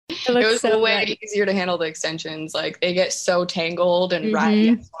It It looks was so way good. easier to handle the extensions. Like they get so tangled and ratty.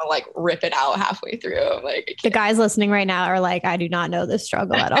 I Hmm. just want to like rip it out halfway through. I'm like, I The can't. guys listening right now are like, I do not know this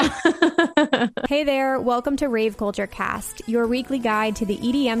struggle at all. Hey there, welcome to Rave Culture Cast, your weekly guide to the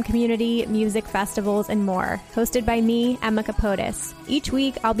EDM community, music festivals, and more. Hosted by me, Emma Capotis. Each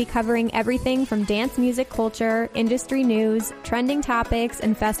week, I'll be covering everything from dance music culture, industry news, trending topics,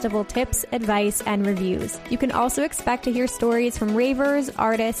 and festival tips, advice, and reviews. You can also expect to hear stories from ravers,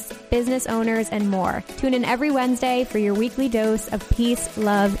 artists, business owners, and more. Tune in every Wednesday for your weekly dose of peace,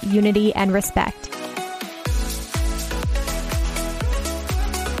 love, unity, and respect.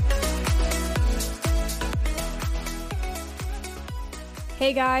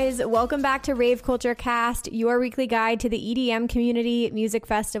 Hey guys, welcome back to Rave Culture Cast, your weekly guide to the EDM community, music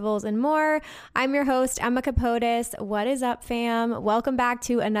festivals, and more. I'm your host, Emma Capotis. What is up, fam? Welcome back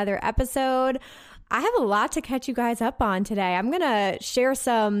to another episode. I have a lot to catch you guys up on today. I'm going to share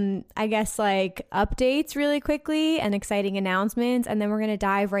some, updates really quickly and exciting announcements, and then we're going to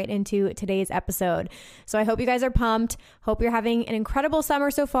dive right into today's episode. So I hope you guys are pumped. Hope you're having an incredible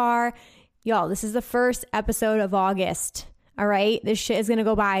summer so far. Y'all, this is the first episode of August. All right, this shit is going to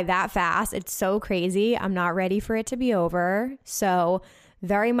go by that fast. It's so crazy. I'm not ready for it to be over. So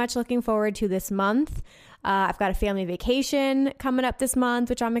very much looking forward to this month. I've got a family vacation coming up this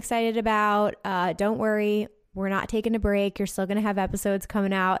month, which I'm excited about. Don't worry, we're not taking a break. You're still going to have episodes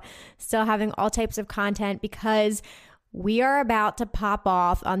coming out, still having all types of content because we are about to pop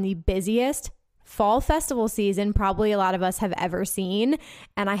off on the busiest fall festival season probably a lot of us have ever seen,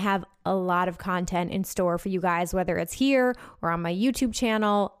 and I have a lot of content in store for you guys, whether it's here or on my YouTube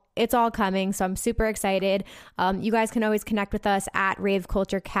channel. It's all coming, so I'm super excited. You guys can always connect with us at Rave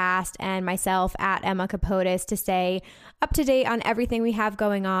Culture Cast and myself at Emma Capotis to stay up to date on everything we have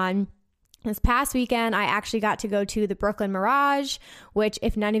going on. This past weekend, I actually got to go to the Brooklyn Mirage, which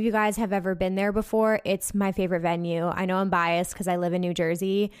if none of you guys have ever been there before, it's my favorite venue. I know I'm biased because I live in New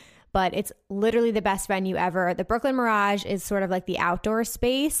Jersey, but it's literally the best venue ever. The Brooklyn Mirage is sort of like the outdoor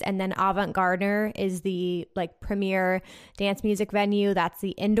space, and then Avant Gardner is the premier dance music venue. That's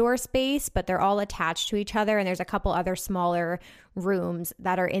the indoor space, but they're all attached to each other, and there's a couple other smaller rooms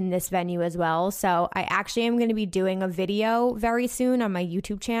that are in this venue as well. So I actually am going to be doing a video very soon on my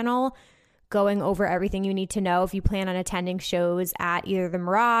YouTube channel going over everything you need to know if you plan on attending shows at either the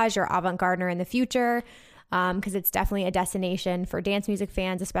Mirage or Avant Gardner in the future. Because it's definitely a destination for dance music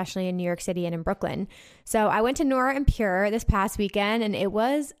fans, especially in New York City and in Brooklyn. So I went to Nora En Pure this past weekend, and it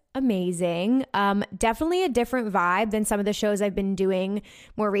was amazing. Definitely a different vibe than some of the shows I've been doing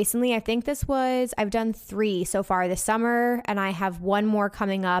more recently. I think I've done 3 so far this summer, and I have 1 more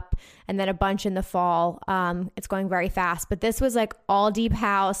coming up, and then a bunch in the fall. It's going very fast, but this was all deep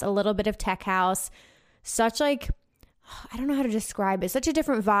house, a little bit of tech house, such I don't know how to describe it. Such a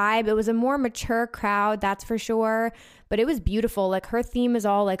different vibe. It was a more mature crowd, that's for sure. But it was beautiful. Her theme is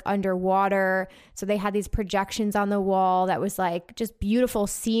all underwater. So they had these projections on the wall that was just beautiful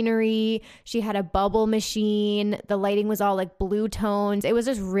scenery. She had a bubble machine. The lighting was all blue tones. It was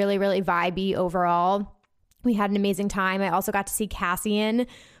just really, really vibey overall. We had an amazing time. I also got to see Cassian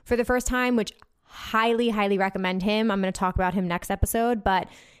for the first time, which highly, highly recommend him. I'm going to talk about him next episode. But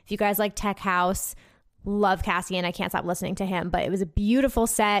if you guys like tech house, love Cassian. I can't stop listening to him, but it was a beautiful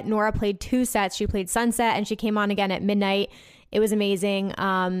set. Nora played 2 sets. She played Sunset and she came on again at midnight. It was amazing.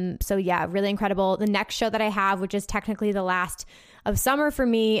 So yeah, really incredible. The next show that I have, which is technically the last of summer for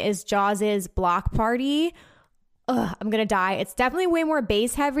me, is Jauz's Block Party. I'm gonna die. It's definitely way more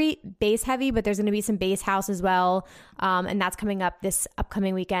bass heavy, but there's gonna be some bass house as well. And that's coming up this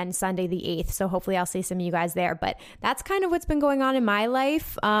upcoming weekend, Sunday the 8th. So hopefully I'll see some of you guys there. But that's kind of what's been going on in my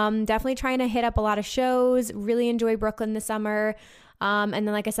life. Definitely trying to hit up a lot of shows, really enjoy Brooklyn this summer. And then,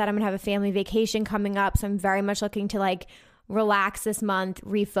 like I said, I'm gonna have a family vacation coming up. So I'm very much looking to relax this month,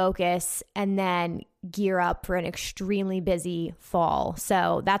 refocus, and then gear up for an extremely busy fall.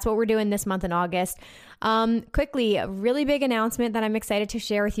 So that's what we're doing this month in August. Quickly, a really big announcement that I'm excited to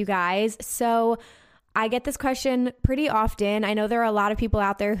share with you guys. So I get this question pretty often. I know there are a lot of people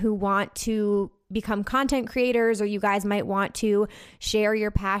out there who want to become content creators, or you guys might want to share your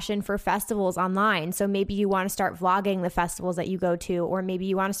passion for festivals online. So maybe you want to start vlogging the festivals that you go to, or maybe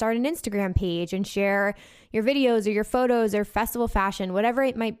you want to start an Instagram page and share your videos or your photos or festival fashion, whatever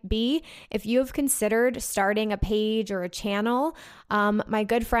it might be. If you have considered starting a page or a channel, my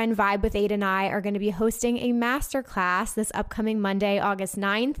good friend Vibe with 8 and I are going to be hosting a masterclass this upcoming Monday, August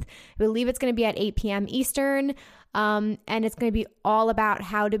 9th. I believe it's going to be at 8 p.m. Eastern. And it's going to be all about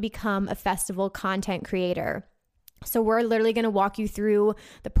how to become a festival content creator. So we're literally going to walk you through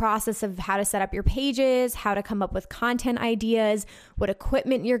the process of how to set up your pages, how to come up with content ideas, what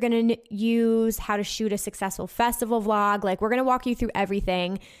equipment you're going to use, how to shoot a successful festival vlog. Like, we're going to walk you through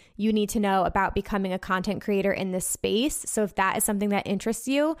everything you need to know about becoming a content creator in this space. So if that is something that interests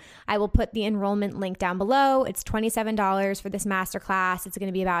you, I will put the enrollment link down below. It's $27 for this masterclass. It's going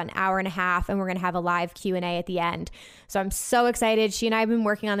to be about an hour and a half, and we're going to have a live Q&A at the end. So I'm so excited. She and I have been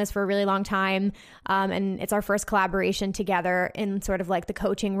working on this for a really long time, and it's our first collaboration together in sort of like the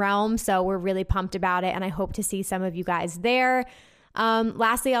coaching realm. So we're really pumped about it, and I hope to see some of you guys there.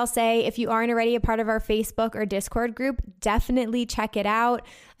 Lastly, I'll say, if you aren't already a part of our Facebook or Discord group, definitely check it out,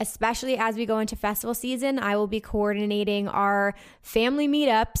 especially as we go into festival season. I will be coordinating our family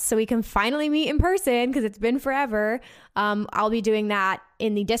meetups so we can finally meet in person because it's been forever. I'll be doing that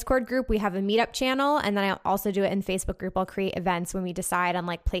in the Discord group. We have a meetup channel, and then I'll also do it in the Facebook group. I'll create events when we decide on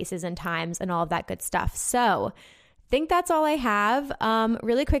like places and times and all of that good stuff. So I think that's all I have.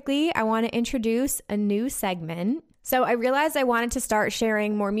 Really quickly, I want to introduce a new segment. So I realized I wanted to start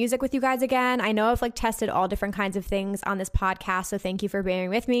sharing more music with you guys again. I know I've like tested all different kinds of things on this podcast, so thank you for bearing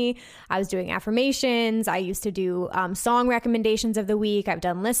with me. I was doing affirmations. I used to do song recommendations of the week. I've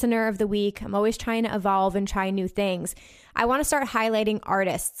done listener of the week. I'm always trying to evolve and try new things. I want to start highlighting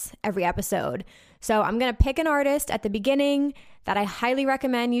artists every episode. So I'm going to pick an artist at the beginning that I highly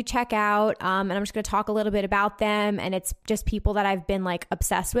recommend you check out. And I'm just going to talk a little bit about them. And it's just people that I've been like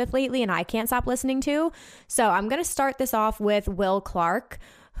obsessed with lately and I can't stop listening to. So I'm going to start this off with Will Clark,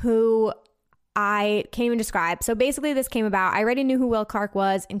 who I can't even describe. So basically this came about, I already knew who Will Clark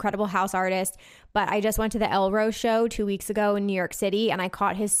was, incredible house artist, but I just went to the Elrose show 2 weeks ago in New York City and I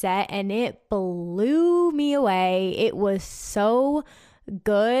caught his set and it blew me away. It was so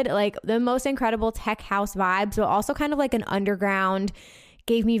good, like the most incredible tech house vibes, but also kind of like an underground,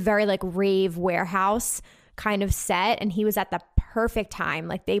 gave me very like rave warehouse kind of set. And he was at the perfect time.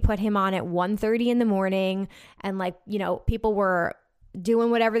 Like they put him on at 1:30 in the morning and like, you know, people were doing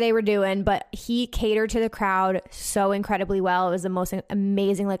whatever they were doing, but he catered to the crowd so incredibly well. It was the most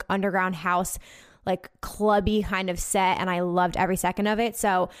amazing like underground house, like clubby kind of set, and I loved every second of it.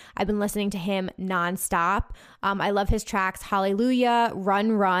 So I've been listening to him nonstop. I love his tracks Hallelujah,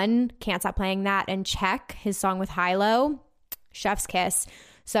 Run Run, can't stop playing that, and Check, his song with Hilo, chef's kiss.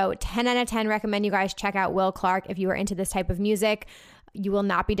 So 10 out of 10, recommend you guys check out Will Clark if you are into this type of music. You will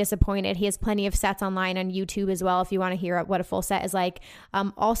not be disappointed. He has plenty of sets online on YouTube as well if you want to hear what a full set is like.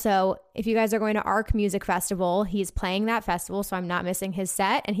 Also, if you guys are going to ARC Music Festival, he's playing that festival, so I'm not missing his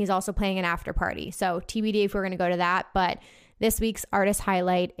set. And he's also playing an after party. So TBD if we're going to go to that. But this week's artist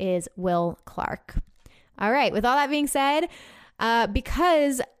highlight is Will Clark. All right. With all that being said,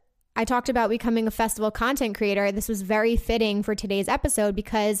 because I talked about becoming a festival content creator, this was very fitting for today's episode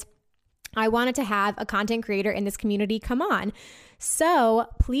because I wanted to have a content creator in this community come on. So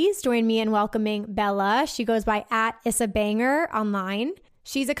please join me in welcoming Bella. She goes by @IssaBanger online.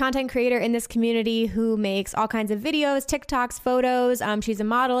 She's a content creator in this community who makes all kinds of videos, TikToks, photos. She's a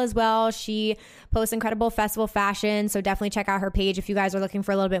model as well. She posts incredible festival fashion. So definitely check out her page if you guys are looking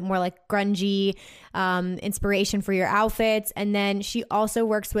for a little bit more like grungy inspiration for your outfits. And then she also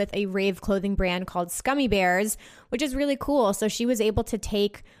works with a rave clothing brand called Scummy Bears, which is really cool. So she was able to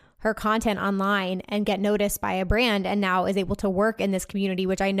take her content online and get noticed by a brand and now is able to work in this community,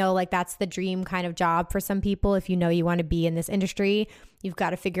 which I know like that's the dream kind of job for some people. If you know you want to be in this industry, you've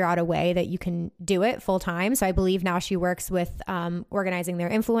got to figure out a way that you can do it full time. So I believe now she works with organizing their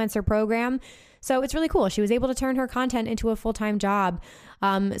influencer program. So it's really cool. She was able to turn her content into a full-time job.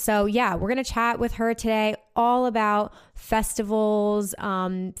 So yeah, we're going to chat with her today all about festivals,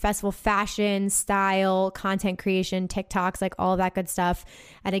 festival fashion, style, content creation, TikToks, like all of that good stuff.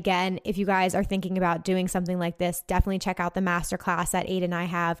 And again, if you guys are thinking about doing something like this, definitely check out the masterclass that Aiden and I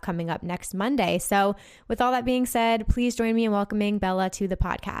have coming up next Monday. So with all that being said, please join me in welcoming Bella to the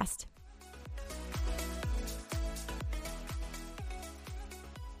podcast.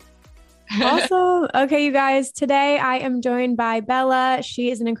 Awesome. Okay, you guys, today I am joined by Bella.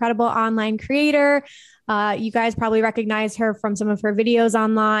 She is an incredible online creator. You guys probably recognize her from some of her videos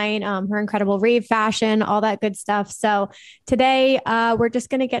online, her incredible rave fashion, all that good stuff. So today we're just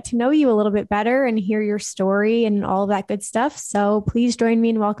going to get to know you a little bit better and hear your story and all of that good stuff. So please join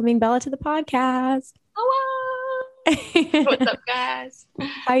me in welcoming Bella to the podcast. Hello. What's up, guys?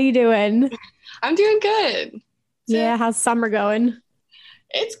 How you doing? I'm doing good. Yeah. How's summer going?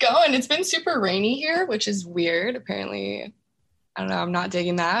 It's going. It's been super rainy here, which is weird. Apparently, I don't know. I'm not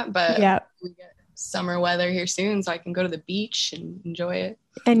digging that, but yeah, we get summer weather here soon, so I can go to the beach and enjoy it.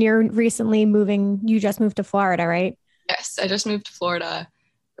 And you're recently moving. You just moved to Florida, right? Yes, I just moved to Florida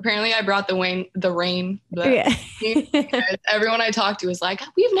apparently I brought the rain. Yeah. Because everyone I talked to was like,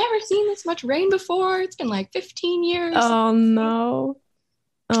 we've never seen this much rain before. It's been like 15 years. Oh no.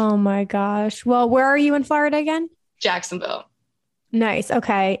 Oh my gosh. Well, where are you in Florida again? Jacksonville. Nice.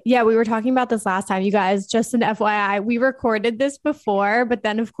 Okay. Yeah, we were talking about this last time, you guys. Just an FYI, we recorded this before, but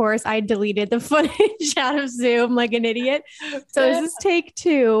then of course I deleted the footage out of Zoom like an idiot. So this is take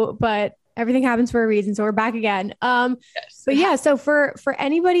 2, but everything happens for a reason. So we're back again. Yes. But yeah, so for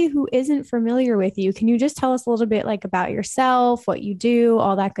anybody who isn't familiar with you, can you just tell us a little bit like about yourself, what you do,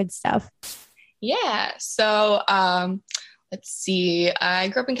 all that good stuff? Yeah. So let's see. I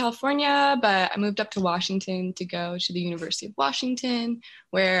grew up in California, but I moved up to Washington to go to the University of Washington,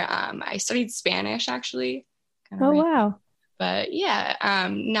 where I studied Spanish, actually. Oh, wow. But yeah,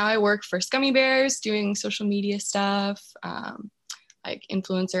 now I work for Scummy Bears doing social media stuff, like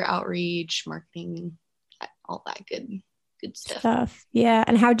influencer outreach, marketing, all that good stuff. Yeah.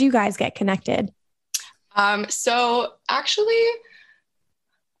 And how do you guys get connected? So actually,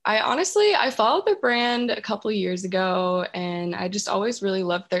 I followed their brand a couple of years ago, and I just always really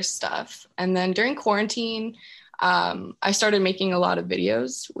loved their stuff. And then during quarantine, I started making a lot of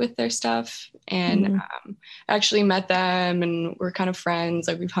videos with their stuff, and I actually met them, and we're kind of friends.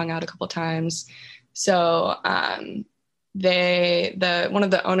 Like, we've hung out a couple of times. So one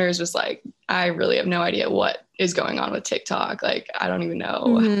of the owners was like, I really have no idea what is going on with TikTok. Like, I don't even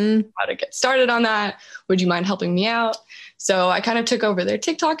know how to get started on that. Would you mind helping me out? So I kind of took over their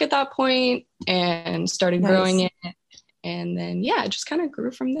TikTok at that point and started growing it. And then, yeah, it just kind of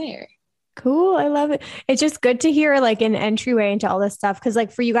grew from there. Cool. I love it. It's just good to hear like an entryway into all this stuff. Cause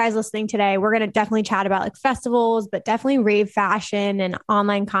like for you guys listening today, we're going to definitely chat about like festivals, but definitely rave fashion and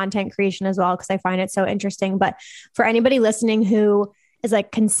online content creation as well. Cause I find it so interesting. But for anybody listening who is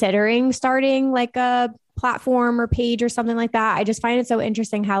like considering starting like a platform or page or something like that, I just find it so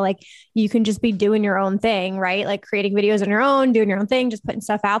interesting how like you can just be doing your own thing, right? Like creating videos on your own, doing your own thing, just putting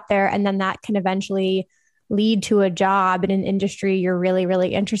stuff out there. And then that can eventually lead to a job in an industry you're really,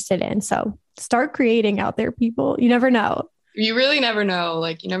 really interested in. So start creating out there, people. You never know. You really never know.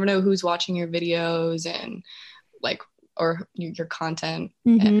 Like, you never know who's watching your videos and like, or your content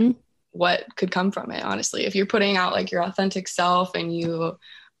and what could come from it. Honestly, if you're putting out like your authentic self and you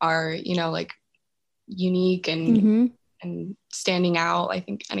are, like unique and standing out, I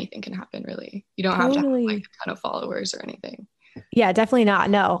think anything can happen, really. You don't have to have like a ton of followers or anything. Yeah, definitely not.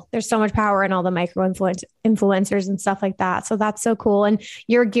 No, there's so much power in all the micro influencers and stuff like that. So that's so cool. And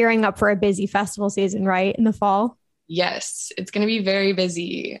you're gearing up for a busy festival season, right? In the fall? Yes, it's going to be very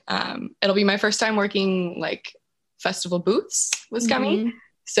busy. It'll be my first time working like festival booths with Scummy.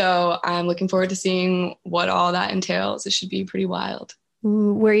 So I'm looking forward to seeing what all that entails. It should be pretty wild.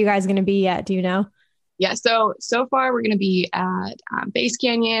 Ooh, where are you guys going to be at? Do you know? Yeah, so far we're going to be at Base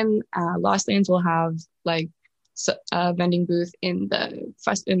Canyon. Lost Lands will have like a vending booth in the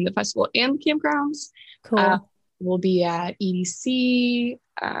festival and the campgrounds. Cool. We'll be at EDC.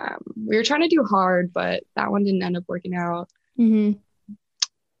 We were trying to do Hard, but that one didn't end up working out. And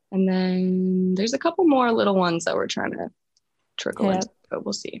then there's a couple more little ones that we're trying to trickle into, but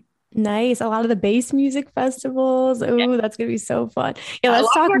we'll see. Nice. A lot of the bass music festivals. Ooh, that's going to be so fun. Yeah,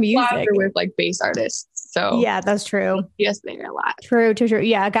 let's talk music. With like bass artists. So yeah, that's true. Yes, they're a lot. True.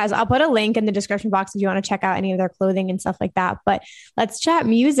 Yeah, guys, I'll put a link in the description box if you want to check out any of their clothing and stuff like that. But let's chat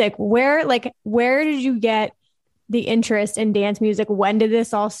music. Where did you get the interest in dance music? When did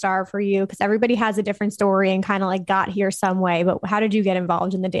this all start for you? Because everybody has a different story and kind of like got here some way. But how did you get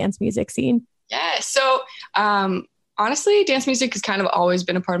involved in the dance music scene? Yeah. So honestly, dance music has kind of always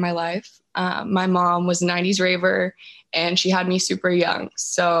been a part of my life. My mom was a 90s raver and she had me super young.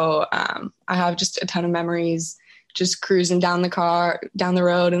 So I have just a ton of memories just cruising down the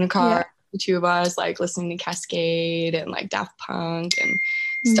road in a car, the two of us, like listening to Cascade and like Daft Punk and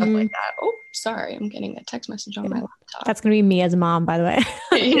stuff like that. Oh, sorry. I'm getting a text message on my laptop. That's going to be me as a mom, by the way.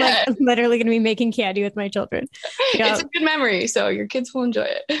 Yeah. I'm literally going to be making candy with my children. Yep. It's a good memory. So your kids will enjoy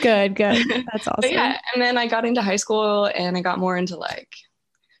it. Good. That's awesome. But yeah. And then I got into high school and I got more into like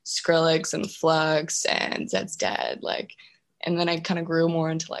Skrillex and Flux and Zed's Dead. And then I kind of grew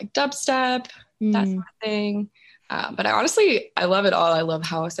more into like dubstep, that sort of thing. But I love it all. I love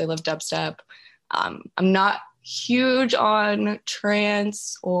house. I love dubstep. I'm not huge on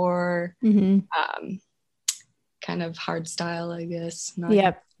trance or kind of hard style, I guess.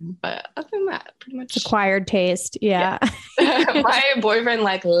 But other than that, pretty much acquired taste. Yeah. My boyfriend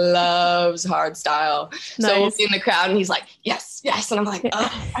loves hard style. Nice. So we'll be in the crowd and he's like, yes. And I'm like,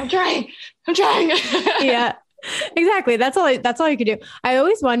 oh, I'm trying. Yeah. Exactly. That's all you could do. I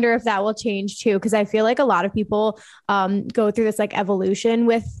always wonder if that will change too, because I feel like a lot of people go through this like evolution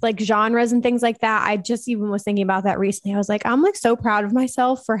with like genres and things like that. I just even was thinking about that recently. I was like, I'm like so proud of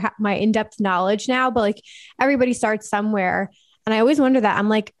myself for my in-depth knowledge now, but like everybody starts somewhere. And I always wonder that I'm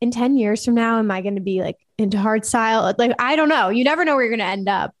like, in 10 years from now, am I going to be like into hard style? Like, I don't know. You never know where you're going to end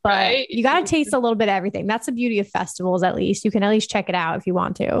up, but Right? you got to taste a little bit of everything. That's the beauty of festivals, at least. You can at least check it out if you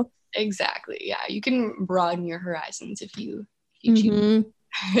want to. Exactly. Yeah. You can broaden your horizons if you Mm-hmm. choose.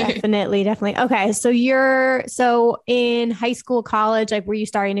 Definitely, definitely. Okay, so so in high school, college, like were you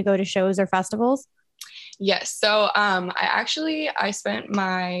starting to go to shows or festivals? Yes. So I spent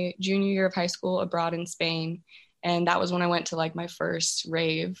my junior year of high school abroad in Spain, and that was when I went to like my first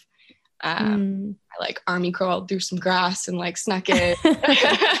rave. Mm. I like army crawled through some grass and like snuck in.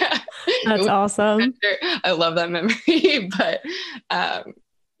 That's awesome. I love that memory. But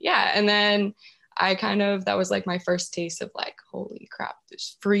yeah, and then that was like my first taste of like, holy crap,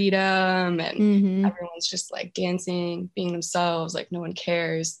 there's freedom and Hmm. everyone's just like dancing, being themselves, like no one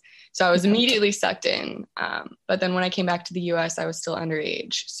cares. So I was immediately sucked in. But then when I came back to the US, I was still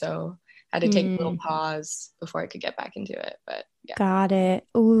underage. So I had to take a little Mm. pause before I could get back into it. But yeah. Got it.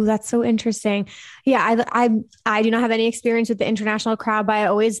 Ooh, that's so interesting. Yeah, I do not have any experience with the international crowd, but I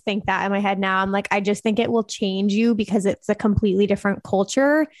always think that in my head now. I'm like, I just think it will change you because it's a completely different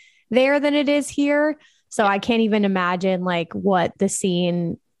culture there than it is here. So I can't even imagine like what the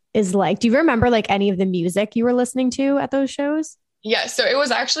scene is like. Do you remember like any of the music you were listening to at those shows? Yeah, so it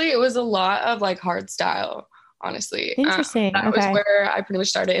was a lot of like hard style, honestly. Interesting. That was Okay. where I pretty much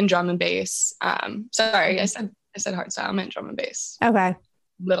started in drum and bass. Sorry, I said hard style. I meant drum and bass. Okay.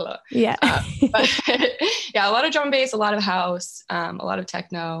 Little, Yeah. but yeah, a lot of drum and bass, a lot of house, a lot of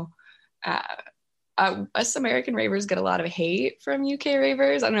techno. Uh, us American ravers get a lot of hate from UK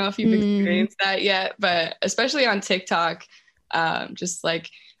ravers. I don't know if you've Mm, experienced that yet, but especially on TikTok, just like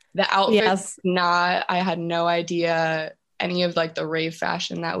the outfits, yes. not, I had no idea any of like the rave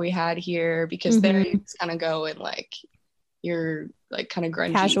fashion that we had here because there you Hmm. just kind of go in like your like kind of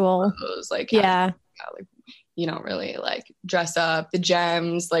grungy Casual. clothes, like casual, Yeah. like you don't really like dress up, the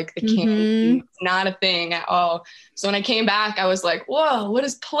gems, like the Hmm. candy, not a thing at all. So when I came back, I was like, whoa, what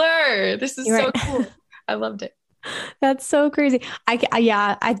is Plur? This is You're so right. cool. I loved it. That's so crazy.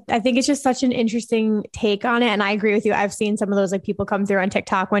 Yeah, I think it's just such an interesting take on it. And I agree with you. I've seen some of those like people come through on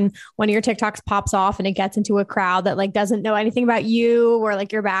TikTok when one of your TikToks pops off and it gets into a crowd that like doesn't know anything about you or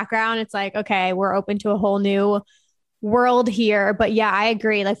like your background. It's like, okay, we're open to a whole new world here. But yeah, I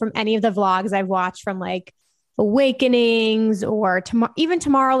agree. Like from any of the vlogs I've watched from like Awakenings or even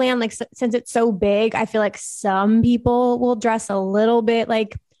Tomorrowland, like since it's so big, I feel like some people will dress a little bit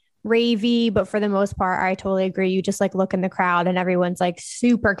like ravey, but for the most part, I totally agree. You just like look in the crowd and everyone's like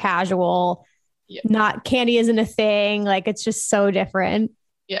super casual. Yeah. Not candy isn't a thing. Like it's just so different.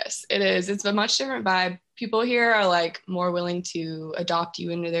 Yes, it is. It's a much different vibe. People here are like more willing to adopt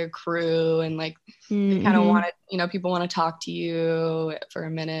you into their crew and like they kind of Mm-hmm. want to, people want to talk to you for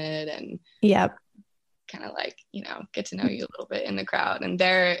a minute and Yep. kind of like, get to know you a little bit in the crowd. And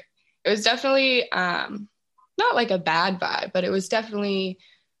there, it was definitely not like a bad vibe, but it was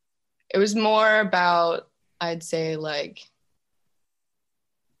more about, I'd say, like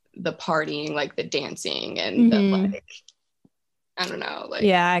the partying, like the dancing and the Mm-hmm. like, I don't know, like,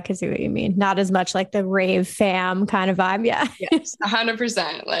 Yeah, I can see what you mean. Not as much like the rave fam kind of vibe. Yeah. yes,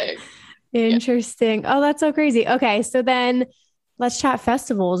 100%. Like, yeah. Interesting. Oh, that's so crazy. Okay. So then let's chat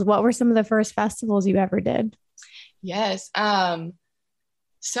festivals. What were some of the first festivals you ever did? Yes.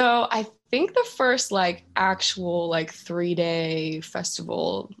 So I think the first like actual like 3 day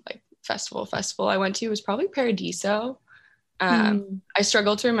festival, like festival I went to was probably Paradiso. Mm, I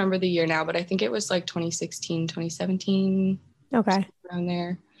struggle to remember the year now, but I think it was like 2016, 2017, okay. around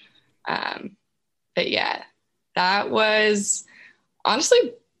there. Um, but yeah, that was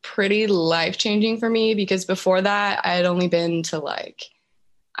honestly pretty life changing for me because before that, I had only been to like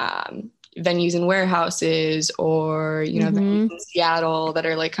venues and warehouses or, venues Mm-hmm. in Seattle that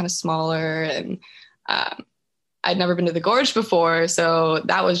are like kind of smaller. And um, I'd never been to the Gorge before. So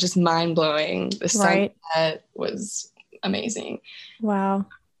that was just mind blowing. The Right. sunset was amazing. Wow.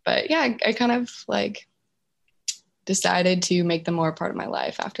 But yeah, I kind of like decided to make them more a part of my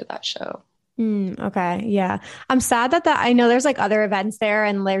life after that show. Okay. Yeah. I'm sad that I know there's like other events there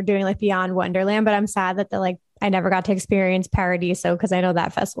and they're doing like Beyond Wonderland, but I'm sad that I never got to experience Paradiso because I know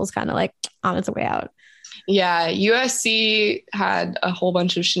that festival's kind of like on its way out. Yeah, USC had a whole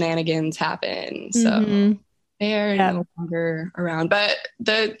bunch of shenanigans happen. So Mm-hmm. they're Yep. no longer around. But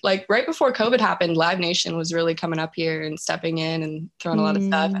the like right before COVID happened, Live Nation was really coming up here and stepping in and throwing a lot of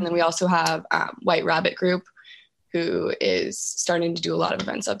stuff. And Mm, then we also have White Rabbit Group, who is starting to do a lot of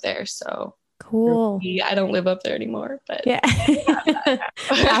events up there. So cool. I don't live up there anymore, but yeah.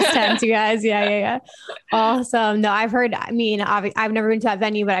 Past tense, you guys. Yeah. Awesome. No, I've heard, I mean, I've never been to that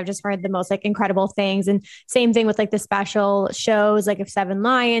venue, but I've just heard the most like incredible things. And same thing with like the special shows, like if Seven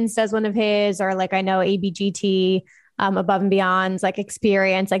Lions does one of his, or like I know ABGT, Above and Beyond's like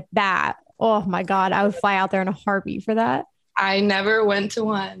experience like that. Oh my God, I would fly out there in a heartbeat for that. I never went to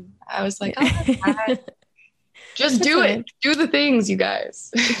one. I was like, oh, just do it. Do the things, you guys.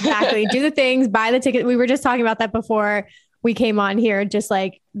 Exactly. Do the things, buy the ticket. We were just talking about that before we came on here, just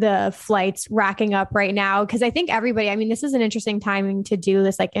like the flights racking up right now. Cause I think everybody, I mean, this is an interesting timing to do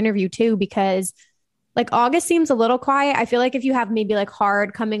this like interview too, because like August seems a little quiet. I feel like if you have maybe like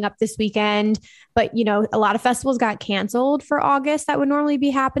Hard coming up this weekend, but you know, a lot of festivals got canceled for August that would normally be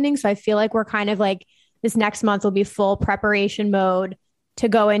happening. So I feel like we're kind of like this next month will be full preparation mode to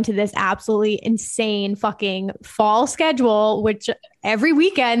go into this absolutely insane fucking fall schedule, which every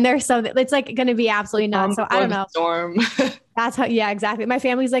weekend there's something, it's like going to be absolutely nuts. So I don't know. Storm. That's how, yeah, exactly. My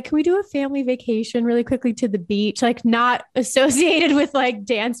family's like, can we do a family vacation really quickly to the beach? Like not associated with like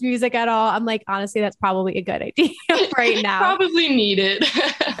dance music at all. I'm like, honestly, that's probably a good idea right now. Probably need it.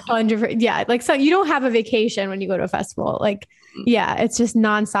 100%. Yeah. Like, so you don't have a vacation when you go to a festival. Like, yeah, it's just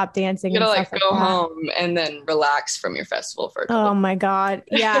nonstop dancing. You gotta like go home and then relax from your festival for a couple. Oh my God.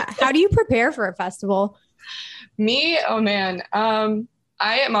 Yeah. How do you prepare for a festival? Me? Oh man.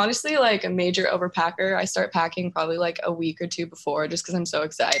 I am honestly like a major overpacker. I start packing probably like a week or two before just because I'm so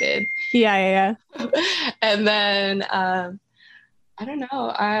excited. Yeah. And then I don't know.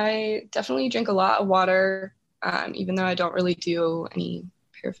 I definitely drink a lot of water, even though I don't really do any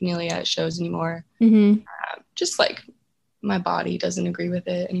paraphernalia at shows anymore. Mm-hmm. Just like my body doesn't agree with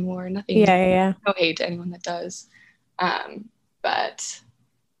it anymore. Nothing. Yeah. No hate to anyone that does. But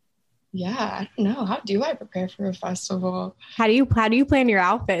yeah, I don't know. How do I prepare for a festival? How do you plan your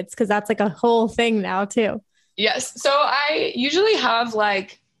outfits? Because that's like a whole thing now too. Yes. So I usually have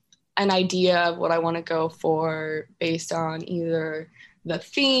like an idea of what I want to go for based on either the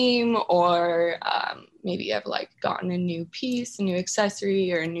theme or maybe I've like gotten a new piece, a new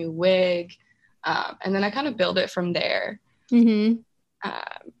accessory, or a new wig. And then I kind of build it from there. Mm-hmm.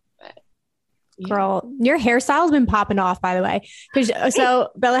 Yeah. Girl, your hairstyle has been popping off, by the way. Because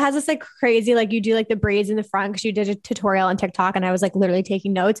so Bella has this like crazy, like you do like the braids in the front because you did a tutorial on TikTok and I was like literally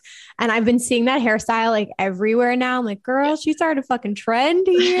taking notes. And I've been seeing that hairstyle like everywhere now. I'm like, girl, she started a fucking trend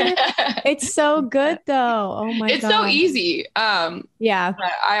here. It's so good though. Oh my God. It's so easy. Yeah.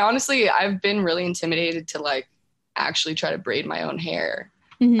 I've been really intimidated to like actually try to braid my own hair.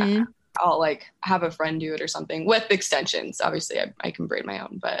 Mm-hmm. I'll like have a friend do it or something with extensions. Obviously I can braid my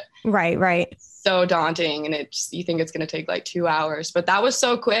own, but right. So daunting. And you think it's going to take like 2 hours, but that was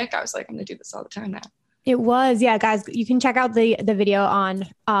so quick. I was like, I'm going to do this all the time now. It was. Yeah, guys, you can check out the video on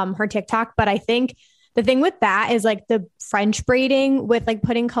her TikTok. But I think the thing with that is like the French braiding with like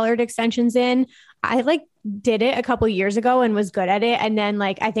putting colored extensions in. I like did it a couple years ago and was good at it. And then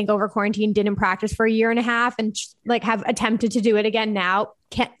like, I think over quarantine didn't practice for a year and a half and like have attempted to do it again now.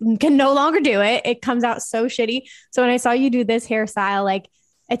 Can no longer do it. It comes out so shitty. So when I saw you do this hairstyle, like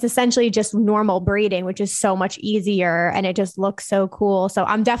it's essentially just normal braiding, which is so much easier and it just looks so cool. So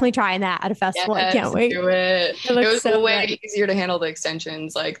I'm definitely trying that at a festival. Yes, I can't wait. Do it. It was so way easier to handle the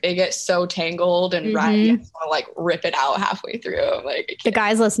extensions. Like they get so tangled and ratty. I just want to like rip it out halfway through. I'm like, the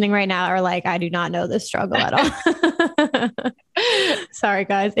guys listening right now are like, I do not know this struggle at all. Sorry,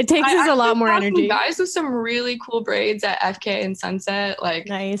 guys. It takes us a lot more energy. Guys with some really cool braids at FK and Sunset, like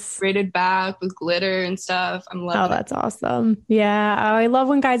nice braided back with glitter and stuff. I'm loving it. Oh, that's awesome. Yeah. I love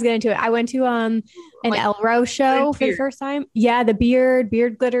when guys get into it. I went to an like, Elro show for the first time. Yeah, the beard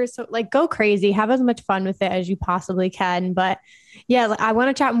glitter. So like go crazy. Have as much fun with it as you possibly can. But yeah, I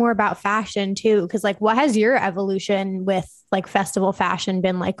want to chat more about fashion too. Cause like what has your evolution with like festival fashion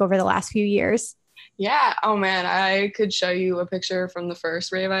been like over the last few years? Yeah. Oh man, I could show you a picture from the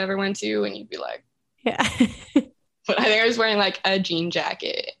first rave I ever went to and you'd be like, yeah. But I think I was wearing like a jean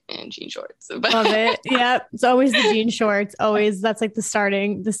jacket and jean shorts. Love it. Yep. It's always the jean shorts. Always. That's like the start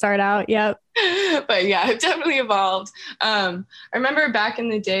out. Yep. But yeah, it definitely evolved. I remember back in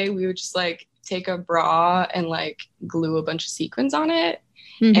the day, we would just like take a bra and like glue a bunch of sequins on it.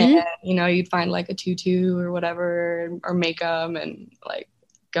 Mm-hmm. And, you know, you'd find like a tutu or whatever, or makeup and like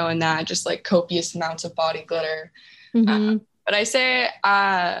go in that, just like copious amounts of body glitter. Mm-hmm. But I say,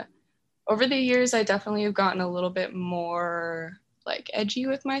 over the years, I definitely have gotten a little bit more like edgy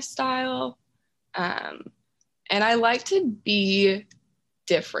with my style. And I like to be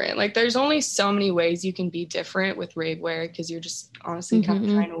different. Like there's only so many ways you can be different with rave wear because you're just honestly kind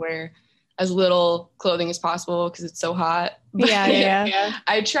of trying to wear as little clothing as possible because it's so hot. But Yeah.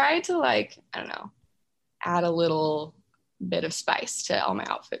 I try to like, I don't know, add a little bit of spice to all my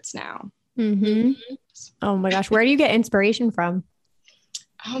outfits now. Mm-hmm. Oh my gosh. Where do you get inspiration from?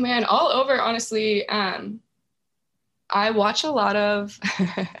 Oh man, all over, honestly. I watch a lot of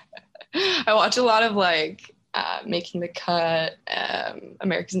like Making the Cut,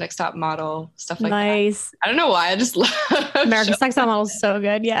 America's Next Top Model, stuff like Nice. that. I don't know why. I just love America's Next Top Model is so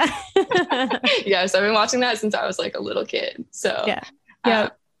good. Yeah. Yes, I've been watching that since I was like a little kid. So yeah.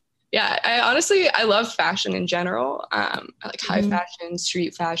 Yeah, I love fashion in general. I like high fashion,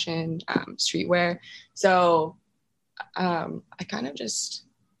 street fashion, streetwear. So I kind of just,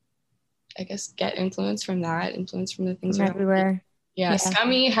 I guess, get influence from the things From around everywhere. me. Yeah,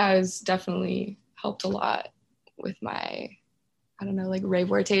 Scummy has definitely helped a lot with my, I don't know, like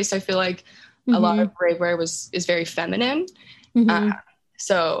ravewear taste. I feel like a lot of ravewear is very feminine.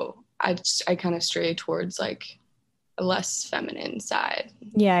 So I kind of stray towards like a less feminine side.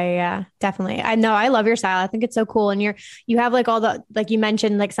 Yeah, definitely. I know. I love your style. I think it's so cool. And you have like all the, like you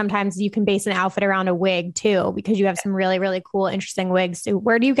mentioned, like sometimes you can base an outfit around a wig too, because you have some really, really cool, interesting wigs. So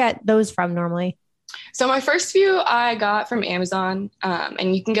where do you get those from normally? So my first few I got from Amazon,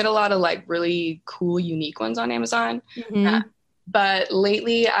 and you can get a lot of like really cool, unique ones on Amazon. But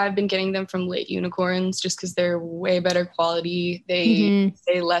lately I've been getting them from Lit Unicorns just because they're way better quality. They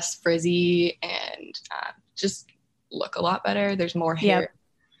stay less frizzy and just look a lot better. There's more hair.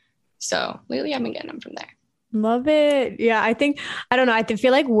 So lately I've been getting them from there. Love it. Yeah, I don't know. I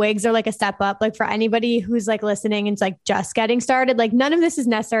feel like wigs are like a step up. Like for anybody who's like listening and it's like just getting started, like none of this is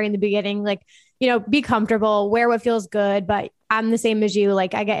necessary in the beginning. Like, be comfortable, wear what feels good. But I'm the same as you.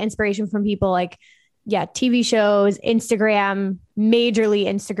 Like I get inspiration from people like, TV shows, Instagram, majorly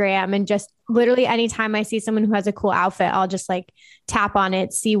Instagram. And just literally anytime I see someone who has a cool outfit, I'll just like tap on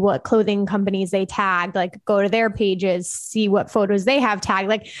it, see what clothing companies they tagged, like go to their pages, see what photos they have tagged.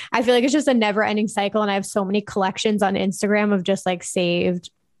 Like, I feel like it's just a never ending cycle. And I have so many collections on Instagram of just like saved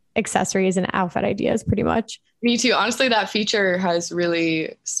accessories and outfit ideas pretty much. Me too. Honestly, that feature has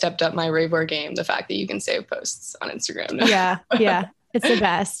really stepped up my ravewear game. The fact that you can save posts on Instagram now. Yeah. It's the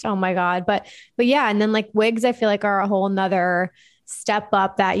best. Oh my God. But yeah. And then like wigs, I feel like are a whole nother step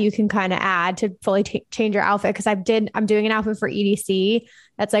up that you can kind of add to fully change your outfit. Cause I'm doing an outfit for EDC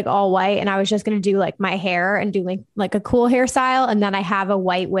that's like all white. And I was just going to do like my hair and do like a cool hairstyle. And then I have a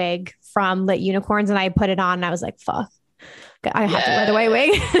white wig from Lit Unicorns and I put it on and I was like, fuck, I have to wear the white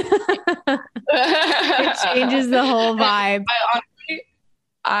wig. It changes the whole vibe.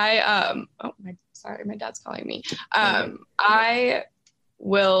 My dad's calling me. I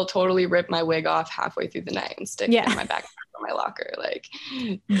will totally rip my wig off halfway through the night and stick it in my backpack or my locker. Like,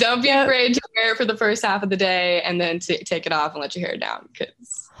 don't be afraid to wear it for the first half of the day and then take it off and let your hair down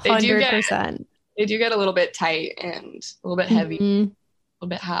because they do get a little bit tight and a little bit heavy, a little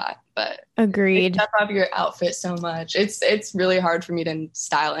bit hot. But agreed. They step up your outfit so much. It's really hard for me to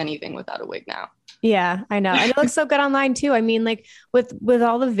style anything without a wig now. Yeah, I know. And it looks so good online too. I mean, like with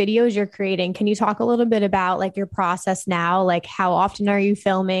all the videos you're creating, can you talk a little bit about like your process now? Like how often are you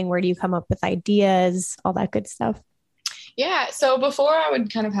filming? Where do you come up with ideas? All that good stuff. Yeah. So before I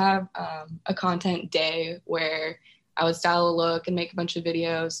would kind of have a content day where I would style a look and make a bunch of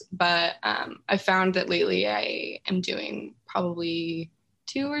videos. But I found that lately I am doing probably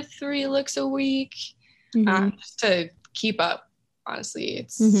 2 or 3 looks a week just to keep up. Honestly,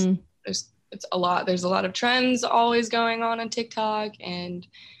 it's a lot. There's a lot of trends always going on TikTok. And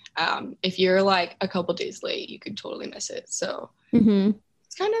if you're like a couple days late, you could totally miss it. So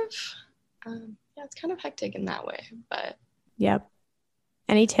it's kind of, it's kind of hectic in that way, but. Yep.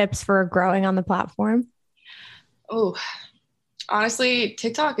 Any tips for growing on the platform? Oh, honestly,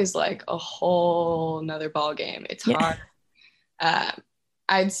 TikTok is like a whole nother ball game. It's hard.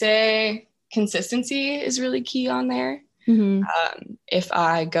 I'd say consistency is really key on there. If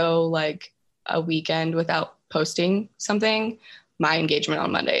I go like a weekend without posting something, my engagement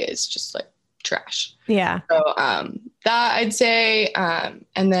on Monday is just like trash. Yeah. So that I'd say,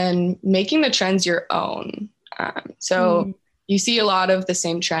 and then making the trends your own. You see a lot of the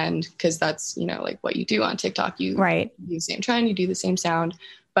same trend because that's, like what you do on TikTok. You do the same trend, you do the same sound,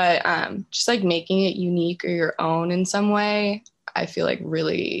 but just like making it unique or your own in some way, I feel like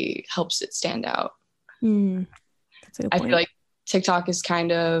really helps it stand out. That's a good point. I feel like TikTok is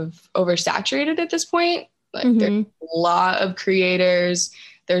kind of oversaturated at this point. Like there's a lot of creators.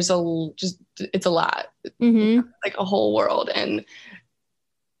 It's a lot, like a whole world. And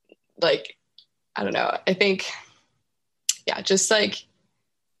like, I don't know. I think, just like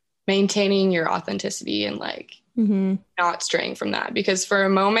maintaining your authenticity and like not straying from that, because for a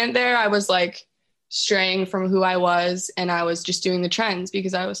moment there I was like straying from who I was, and I was just doing the trends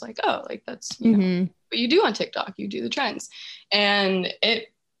because I was like, oh, like that's know what you do on TikTok, you do the trends. And it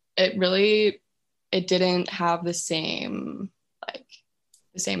really, it didn't have the same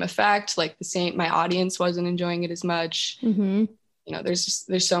effect, like my audience wasn't enjoying it as much.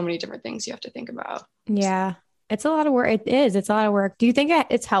 There's so many different things you have to think about. Yeah. It's a lot of work. It is. It's a lot of work. Do you think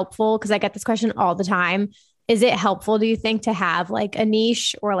it's helpful? Because I get this question all the time. Is it helpful, do you think, to have like a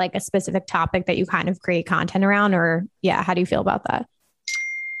niche or like a specific topic that you kind of create content around? Or yeah, how do you feel about that?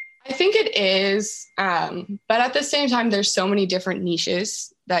 I think it is. But at the same time, there's so many different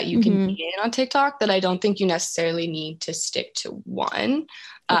niches that you can be in on TikTok that I don't think you necessarily need to stick to one.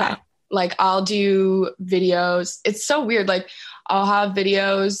 Okay. Like I'll do videos. It's so weird. Like I'll have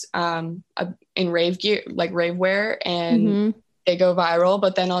videos in rave gear, like rave wear, and they go viral,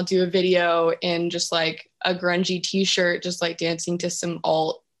 but then I'll do a video in just like a grungy t-shirt, just like dancing to some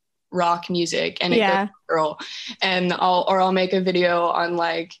alt rock music, and it goes girl. And I'll make a video on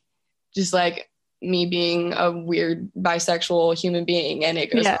like just like me being a weird bisexual human being, and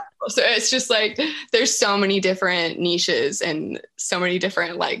it goes viral. So it's just like there's so many different niches and so many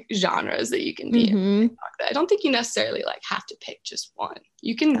different like genres that you can be in TikTok, that I don't think you necessarily like have to pick just one.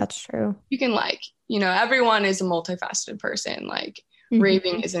 That's true. You can like, everyone is a multifaceted person. Like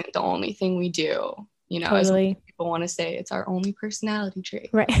raving isn't the only thing we do. Totally. As people want to say, it's our only personality trait.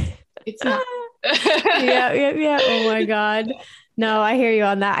 Right. It's not. Yeah. Oh my God. No, I hear you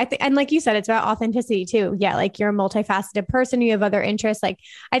on that. I think, and like you said, it's about authenticity too. Yeah. Like you're a multifaceted person. You have other interests. Like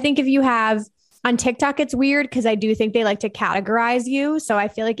I think if you have on TikTok, it's weird because I do think they like to categorize you. So I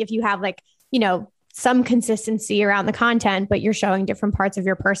feel like if you have like, some consistency around the content, but you're showing different parts of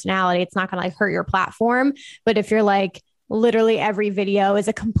your personality, it's not going to like hurt your platform. But if you're like, literally every video is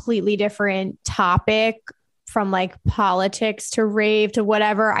a completely different topic, from like politics to rave to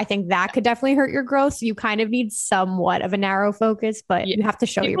whatever, I think that could definitely hurt your growth. So you kind of need somewhat of a narrow focus, but you have to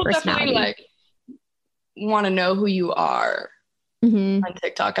show your personality. Definitely like want to know who you are on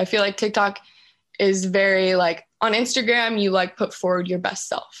TikTok. I feel like TikTok is very like, on Instagram, you like put forward your best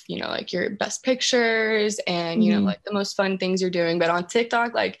self, like your best pictures and, like the most fun things you're doing. But on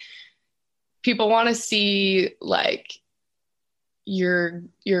TikTok, like people want to see like your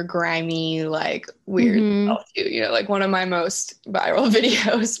grimy, like weird self too. Like one of my most viral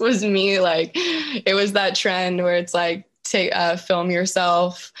videos was me, like it was that trend where it's like film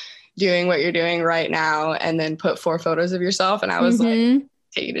yourself doing what you're doing right now and then put 4 photos of yourself, and I was like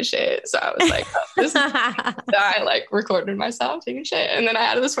taking a shit. So I was like, oh, this is I like recorded myself taking a shit, and then I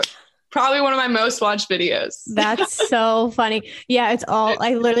had this probably one of my most watched videos. That's so funny. Yeah, it's all,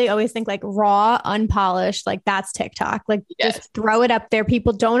 I literally always think like raw, unpolished, like that's TikTok. Like just throw it up there.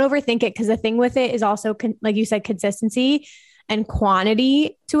 People don't overthink it, because the thing with it is also like you said, consistency and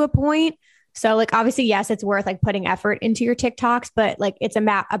quantity to a point. So like obviously, yes, it's worth like putting effort into your TikToks, but like it's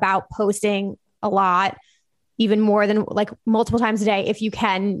about posting a lot, even more than like multiple times a day, if you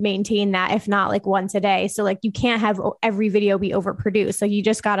can maintain that, if not like once a day. So like you can't have every video be overproduced. So you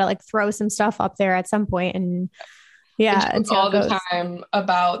just got to like throw some stuff up there at some point. And it's all the time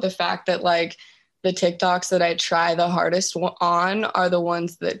about the fact that like the TikToks that I try the hardest on are the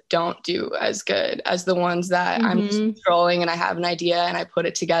ones that don't do as good as the ones that I'm just scrolling and I have an idea and I put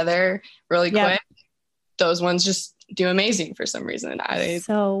it together really quick. Those ones just do amazing for some reason.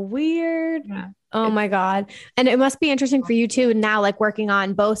 So weird. Yeah. Oh my God. And it must be interesting for you too, now, like working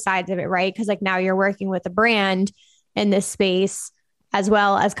on both sides of it, right? Because like now you're working with a brand in this space, as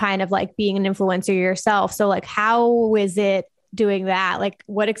well as kind of like being an influencer yourself. So like, how is it doing that? Like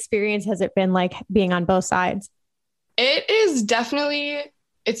what experience has it been like being on both sides? It's definitely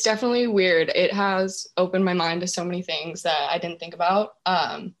weird. It has opened my mind to so many things that I didn't think about.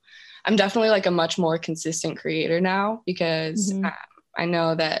 I'm definitely like a much more consistent creator now, because I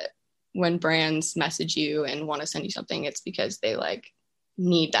know that when brands message you and want to send you something, it's because they like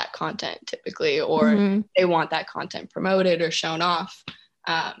need that content typically, or they want that content promoted or shown off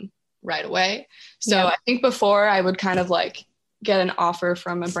right away. So I think before I would kind of like get an offer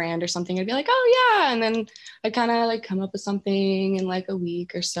from a brand or something, I'd be like, oh yeah. And then I kind of like come up with something in like a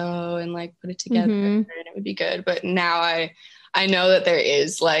week or so and like put it together and it would be good. But now I know that there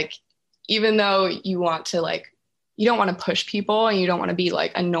is like, even though you want to like, you don't want to push people and you don't want to be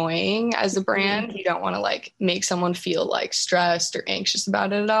like annoying as a brand. You don't want to like make someone feel like stressed or anxious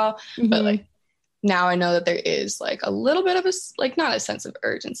about it at all. But like now I know that there is like a little bit of a, like not a sense of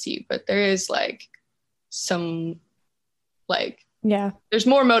urgency, but there is like some like, there's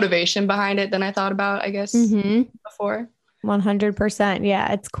more motivation behind it than I thought about, I guess, before. 100%.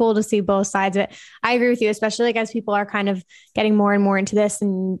 Yeah. It's cool to see both sides of it. I agree with you, especially like as people are kind of getting more and more into this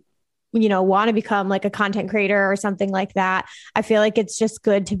and, want to become like a content creator or something like that. I feel like it's just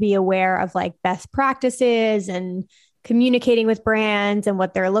good to be aware of like best practices and communicating with brands and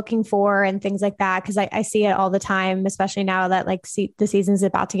what they're looking for and things like that. Cause I see it all the time, especially now that like the season's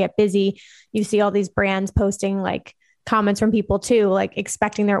about to get busy. You see all these brands posting like comments from people too, like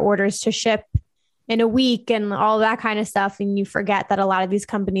expecting their orders to ship in a week and all that kind of stuff. And you forget that a lot of these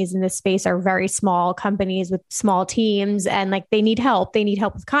companies in this space are very small companies with small teams and like they need help. They need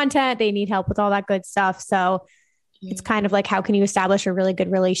help with content. They need help with all that good stuff. So it's kind of like, how can you establish a really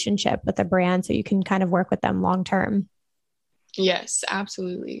good relationship with a brand so you can kind of work with them long term? Yes,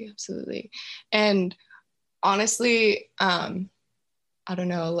 absolutely. Absolutely. And honestly, I don't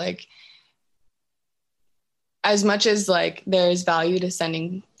know, like, as much as like there's value to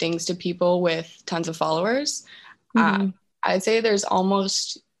sending things to people with tons of followers, I'd say there's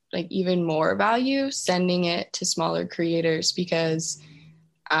almost like even more value sending it to smaller creators because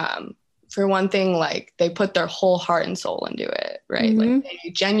for one thing, like they put their whole heart and soul into it, right? Like they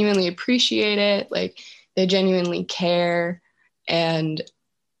genuinely appreciate it, like they genuinely care. And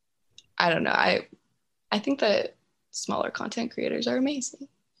I don't know, I think that smaller content creators are amazing.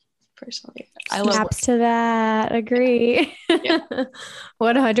 Personally, I love snaps to that. Agree. Yeah.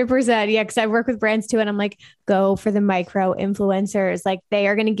 100%. Yeah. Cause I work with brands too. And I'm like, go for the micro influencers. Like they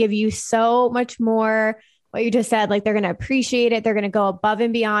are going to give you so much more. What you just said, like they're going to appreciate it. They're going to go above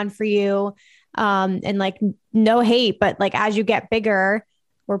and beyond for you. And like no hate, but like as you get bigger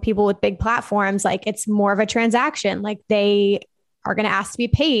or people with big platforms, like it's more of a transaction. Like they are going to ask to be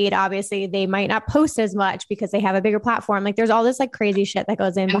paid. Obviously, they might not post as much because they have a bigger platform. Like there's all this like crazy shit that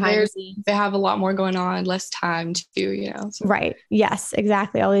goes in behind the scenes. They have a lot more going on, less time to do, So. Right. Yes,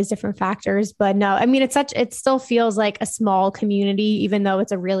 exactly. All these different factors. But no, I mean, it still feels like a small community, even though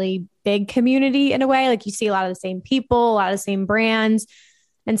it's a really big community in a way. Like you see a lot of the same people, a lot of the same brands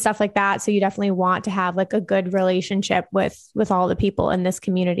and stuff like that. So you definitely want to have like a good relationship with all the people in this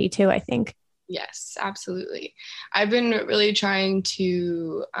community too, I think. Yes, absolutely. I've been really trying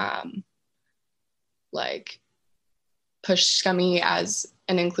to like push Scummy as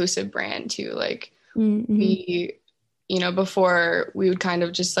an inclusive brand too. Like we, before we would kind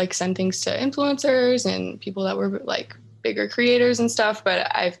of just like send things to influencers and people that were like bigger creators and stuff. But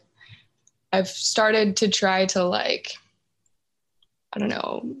I've started to try to like, I don't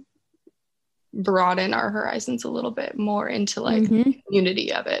know, broaden our horizons a little bit more into like the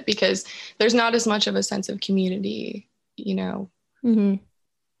community of it, because there's not as much of a sense of community,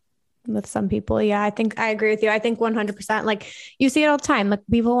 with some people. Yeah, I think I agree with you. I think 100%, like you see it all the time. Like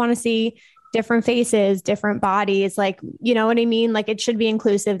people want to see different faces, different bodies, like, you know what I mean? Like it should be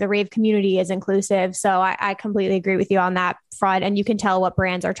inclusive. The rave community is inclusive. So I completely agree with you on that front. And you can tell what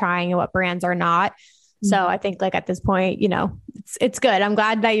brands are trying and what brands are not. So I think like at this point, it's good. I'm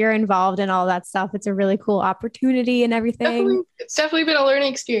glad that you're involved in all that stuff. It's a really cool opportunity and everything. It's definitely been a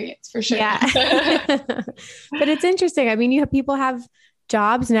learning experience for sure. Yeah. But it's interesting. I mean, people have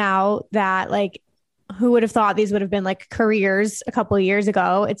jobs now that like, who would have thought these would have been like careers a couple of years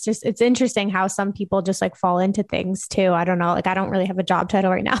ago? It's interesting how some people just like fall into things too. I don't know. Like I don't really have a job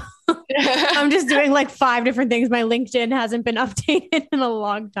title right now. I'm just doing like 5 different things. My LinkedIn hasn't been updated in a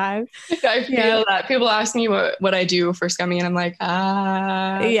long time. I feel that people ask me what I do for Scummy and I'm like,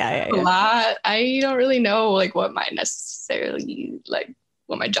 a lot. I don't really know like what my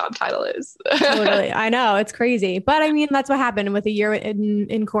job title is. Totally. I know it's crazy, but I mean, that's what happened with a year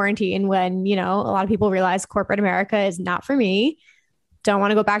in quarantine when, a lot of people realized corporate America is not for me. Don't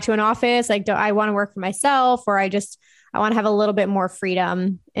want to go back to an office. Like, I want to work for myself, or I want to have a little bit more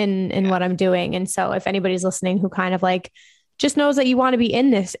freedom in what I'm doing. And so if anybody's listening who kind of like just knows that you want to be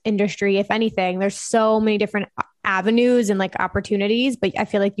in this industry, if anything, there's so many different avenues and like opportunities, but I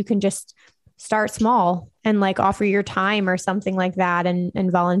feel like you can just start small and like offer your time or something like that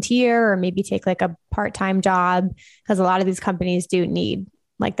and volunteer, or maybe take like a part-time job, because a lot of these companies do need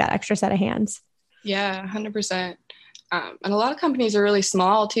like that extra set of hands. Yeah, 100%. And a lot of companies are really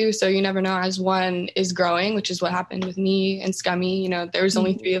small too. So you never know, as one is growing, which is what happened with me and Scummy, there was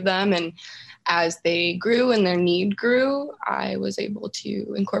only 3 of them. And as they grew and their need grew, I was able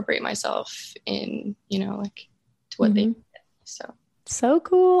to incorporate myself in, like to what they did. So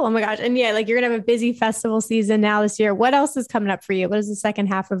cool. Oh my gosh. And yeah, like you're going to have a busy festival season now this year. What else is coming up for you? What does the second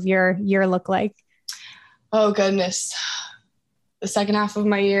half of your year look like? Oh goodness. The second half of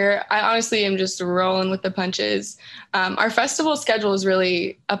my year, I honestly am just rolling with the punches. Our festival schedule is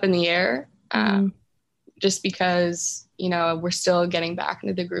really up in the air, just because, we're still getting back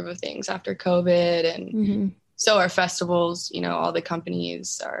into the groove of things after COVID. And So our festivals, all the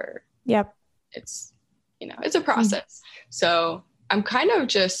companies are, Yep. it's, it's a process. So I'm kind of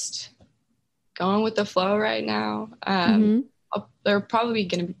just going with the flow right now. There's probably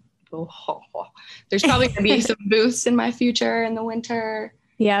going to be some booths in my future in the winter.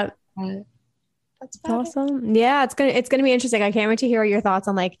 Yep. That's awesome. Yeah, it's gonna be interesting. I can't wait to hear your thoughts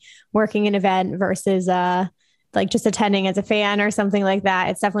on like working an event versus like just attending as a fan or something like that.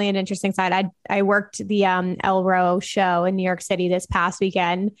 It's definitely an interesting side. I worked the Elro show in New York City this past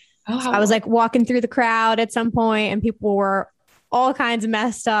weekend. So I was like walking through the crowd at some point and people were all kinds of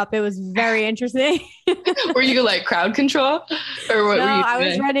messed up. It was very interesting. Were you like crowd control or what? No, were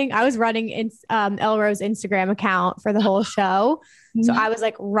you I was running Elro's Instagram account for the whole show. So I was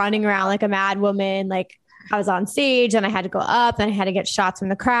like running around like a mad woman. Like I was on stage and I had to go up and I had to get shots from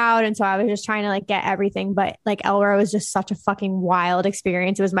the crowd. And so I was just trying to like get everything. But like Elro was just such a fucking wild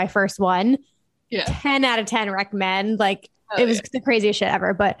experience. It was my first one. Yeah. 10 out of 10 recommend. Like it was the craziest shit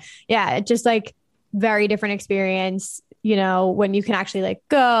ever. But yeah, it just like very different experience, when you can actually like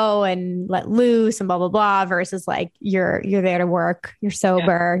go and let loose and blah, blah, blah, versus like you're there to work, you're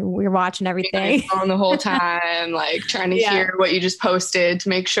sober, you're watching everything on the whole time, like trying to hear what you just posted to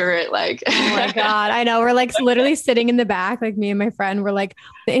make sure it like, oh my God, I know. We're like literally sitting in the back, like me and my friend were like,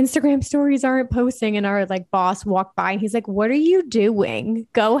 the Instagram stories aren't posting. And our like boss walked by and he's like, what are you doing?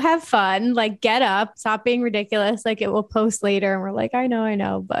 Go have fun. Like get up, stop being ridiculous. Like it will post later. And we're like, I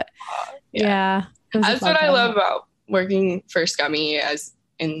know. But yeah. That's what I love about working for Scummy as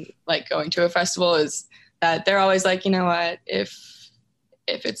in like going to a festival is that they're always like, you know what, if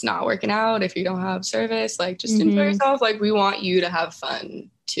it's not working out, if you don't have service, like just enjoy yourself. Like we want you to have fun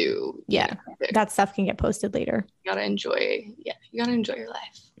too. Yeah. That stuff can get posted later. You gotta enjoy your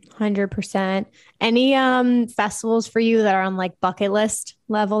life. 100%. Any festivals for you that are on like bucket list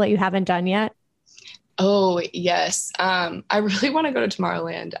level that you haven't done yet? Oh yes. I really want to go to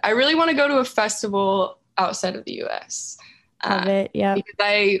Tomorrowland. I really want to go to a festival outside of the US. Love it. Yeah. Because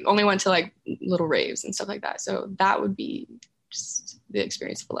I only went to like little raves and stuff like that. So that would be just the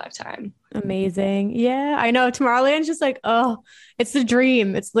experience of a lifetime. Amazing. Yeah, I know. Tomorrowland's just like, oh, it's the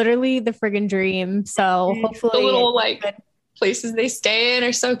dream. It's literally the friggin' dream. So hopefully the little like places they stay in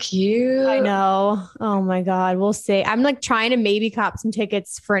are so cute. I know. Oh my God. We'll see. I'm like trying to maybe cop some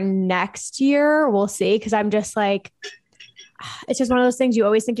tickets for next year. We'll see. Cause I'm just like, it's just one of those things you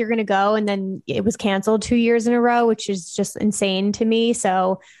always think you're going to go. And then it was canceled 2 years in a row, which is just insane to me.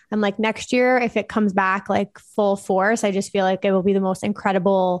 So I'm like next year, if it comes back like full force, I just feel like it will be the most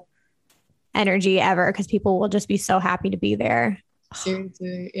incredible energy ever. Cause people will just be so happy to be there.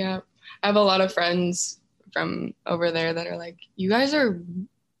 Seriously. Yeah. I have a lot of friends from over there that are like, you guys are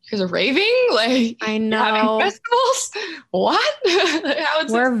raving? Like, I know. Having festivals? What?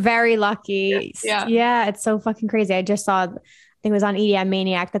 We're very lucky. Yeah. It's so fucking crazy. I just saw, I think it was on EDM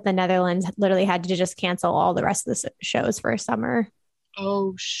Maniac that the Netherlands literally had to just cancel all the rest of the shows for summer.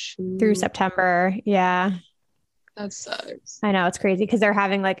 Oh, shoot. Through September. Yeah. That sucks. I know. It's crazy because they're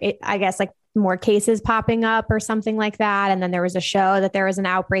having like, I guess like more cases popping up or something like that. And then there was a show that there was an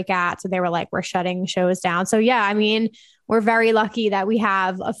outbreak at. So they were like, we're shutting shows down. So yeah, I mean, we're very lucky that we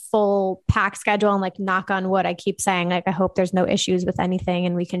have a full pack schedule and like knock on wood. I keep saying like, I hope there's no issues with anything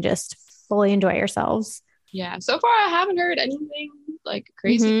and we can just fully enjoy ourselves. Yeah. So far, I haven't heard anything like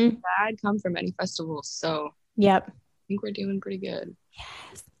crazy bad come from any festivals. So yep. I think we're doing pretty good.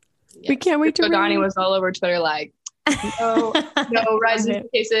 Yes. We can't wait to Donnie was all over Twitter like, no rises in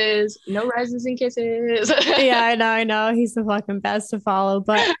cases, no rises in cases. Yeah, I know. He's the fucking best to follow.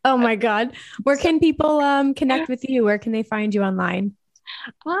 But oh my God, where can people connect with you? Where can they find you online?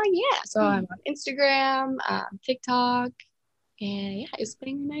 Yeah. So I'm on Instagram, TikTok, and yeah, it's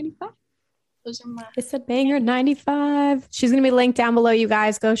Banger 95. Those are my. It's a Banger 95. She's gonna be linked down below. You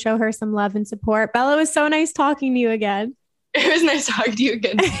guys go show her some love and support. Bella, it was so nice talking to you again. It was nice talking to you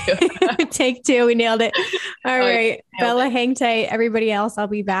again. Take two. We nailed it. All right. Bella, hang tight. Everybody else, I'll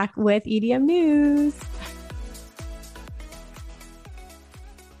be back with EDM news.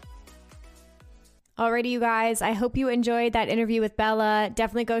 Alrighty, you guys. I hope you enjoyed that interview with Bella.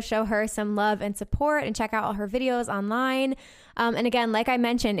 Definitely go show her some love and support and check out all her videos online. And again, like I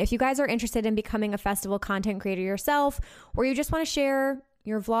mentioned, if you guys are interested in becoming a festival content creator yourself, or you just want to share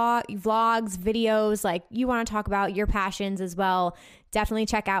your vlogs, videos, like you want to talk about your passions as well, definitely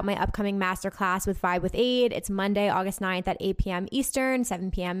check out my upcoming masterclass with Vibe with Aid. It's Monday, August 9th at 8 p.m. Eastern, 7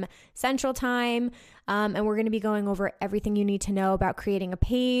 p.m. Central Time. And we're going to be going over everything you need to know about creating a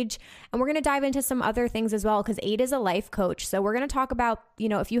page. And we're going to dive into some other things as well, because Ada is a life coach. So we're going to talk about,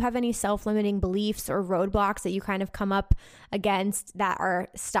 if you have any self-limiting beliefs or roadblocks that you kind of come up against that are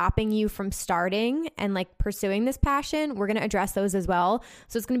stopping you from starting and like pursuing this passion, we're going to address those as well.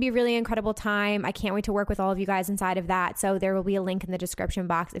 So it's going to be a really incredible time. I can't wait to work with all of you guys inside of that. So there will be a link in the description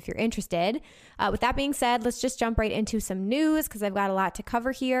box if you're interested. With that being said, let's just jump right into some news because I've got a lot to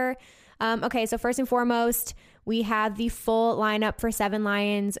cover here. Okay, so first and foremost, we have the full lineup for Seven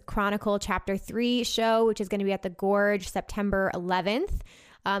Lions Chronicle Chapter 3 show, which is going to be at the Gorge September 11th.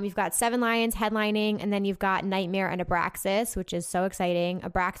 You've got Seven Lions headlining, and then you've got Nightmare and Abraxas, which is so exciting.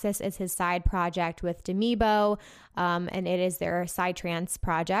 Abraxas is his side project with Demibo, and it is their psytrance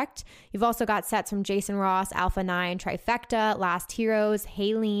project. You've also got sets from Jason Ross, Alpha 9, Trifecta, Last Heroes,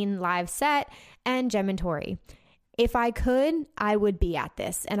 Haleen live set, and Gem and Tori. If I could, I would be at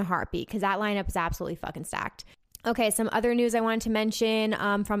this in a heartbeat because that lineup is absolutely fucking stacked. Okay, some other news I wanted to mention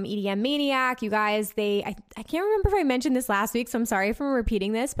from EDM Maniac. You guys, I can't remember if I mentioned this last week, so I'm sorry if I'm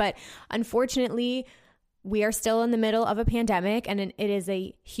repeating this, but unfortunately, we are still in the middle of a pandemic and it is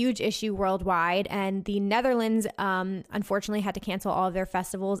a huge issue worldwide. And the Netherlands, unfortunately, had to cancel all of their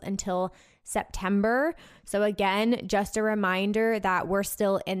festivals until September. So again, just a reminder that we're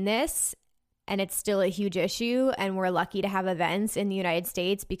still in this. And it's still a huge issue, and we're lucky to have events in the United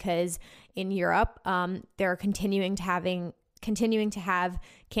States because in Europe, they're continuing to have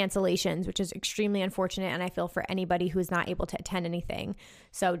cancellations, which is extremely unfortunate, and I feel for anybody who's not able to attend anything.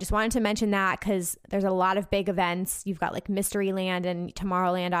 So just wanted to mention that because there's a lot of big events. You've got like Mysteryland and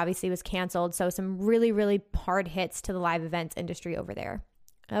Tomorrowland obviously was canceled, so some really, really hard hits to the live events industry over there.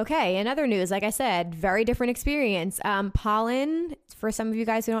 Okay, in other news, like I said, very different experience. Pollen, for some of you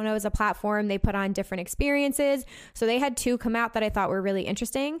guys who don't know, is a platform. They put on different experiences. So they had 2 come out that I thought were really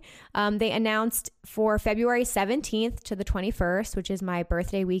interesting. They announced for February 17th to the 21st, which is my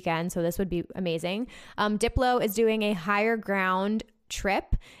birthday weekend. So this would be amazing. Diplo is doing a Higher Ground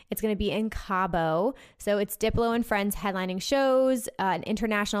trip. It's going to be in Cabo. So it's Diplo and friends headlining shows, an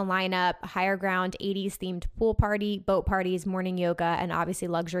international lineup, Higher Ground 80s themed pool party, boat parties, morning yoga, and obviously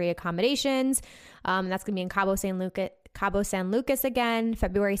luxury accommodations. That's going to be in Cabo San Lucas again,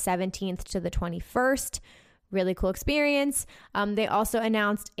 February 17th to the 21st. Really cool experience. They also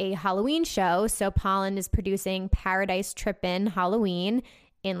announced a Halloween show. So Pollen is producing Paradise Trippin' Halloween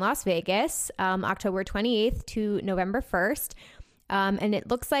in Las Vegas, October 28th to November 1st. And it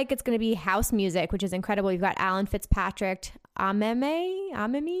looks like it's going to be house music, which is incredible. You've got Alan Fitzpatrick, Ameme,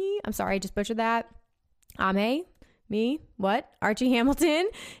 I'm sorry, I just butchered that. Archie Hamilton,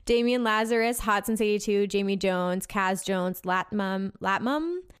 Damian Lazarus, Hot Since 82, Jamie Jones, Kaz Jones, Latmum,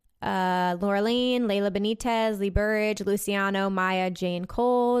 Laura Lane, Layla Benitez, Lee Burridge, Luciano, Maya, Jane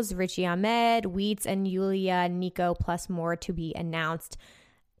Coles, Richie Ahmed, Wheats, and Yulia Nico, plus more to be announced.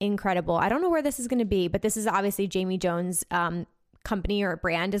 Incredible. I don't know where this is going to be, but this is obviously Jamie Jones' company or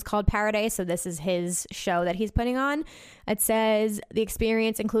brand is called Paradise. So this is his show that he's putting on. It says the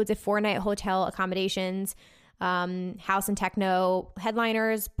experience includes a 4-night hotel accommodations, house and techno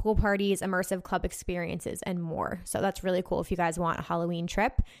headliners, pool parties, immersive club experiences, and more. So that's really cool if you guys want a Halloween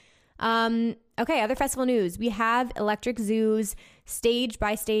trip. Okay, other festival news. We have Electric Zoo's stage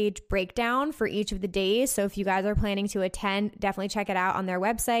by stage breakdown for each of the days. So if you guys are planning to attend, definitely check it out on their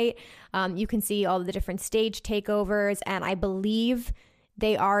website. You can see all of the different stage takeovers, and I believe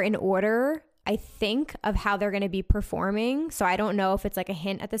they are in order, I think, of how they're going to be performing. So I don't know if it's like a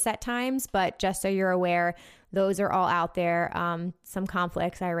hint at the set times, but just so you're aware, those are all out there. Some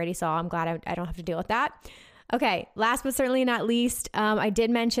conflicts I already saw. I'm glad I don't have to deal with that. Okay, last but certainly not least, I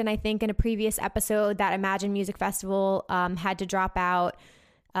did mention, I think in a previous episode, that Imagine Music Festival had to drop out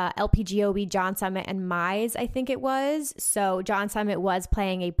LPGOB, John Summit, and Mize, I think it was. So John Summit was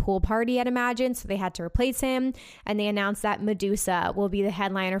playing a pool party at Imagine, so they had to replace him. And they announced that Medusa will be the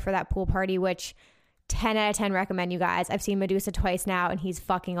headliner for that pool party, which 10 out of 10 recommend, you guys. I've seen Medusa twice now, and he's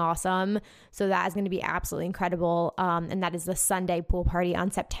fucking awesome. So that is going to be absolutely incredible. And that is the Sunday pool party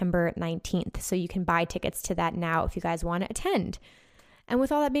on September 19th. So you can buy tickets to that now if you guys want to attend. And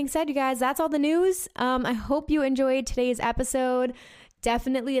with all that being said, you guys, that's all the news. I hope you enjoyed today's episode.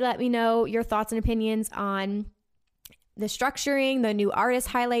 Definitely let me know your thoughts and opinions on the structuring, the new artist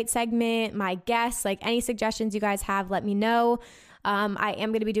highlight segment, my guests, like any suggestions you guys have, let me know. I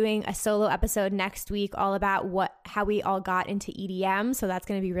am going to be doing a solo episode next week all about how we all got into EDM. So that's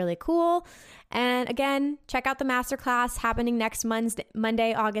going to be really cool. And again, check out the masterclass happening next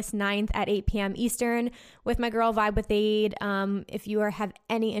Monday, August 9th at 8 p.m. Eastern with my girl Vibe with Aid. If you have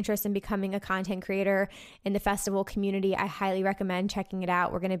any interest in becoming a content creator in the festival community, I highly recommend checking it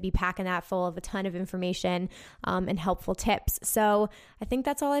out. We're going to be packing that full of a ton of information and helpful tips. So I think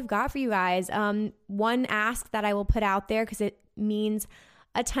that's all I've got for you guys. One ask that I will put out there, because it means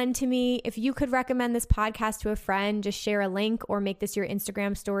a ton to me. If you could recommend this podcast to a friend, just share a link or make this your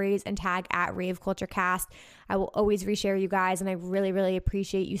Instagram stories and tag at Rave Culture Cast. I will always reshare you guys, and I really, really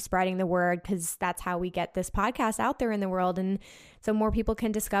appreciate you spreading the word, because that's how we get this podcast out there in the world, and so more people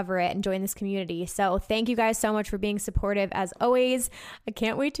can discover it and join this community. So thank you guys so much for being supportive as always. I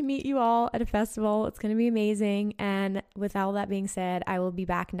can't wait to meet you all at a festival. It's going to be amazing. And with all that being said, I will be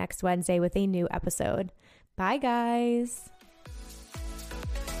back next Wednesday with a new episode. Bye, guys.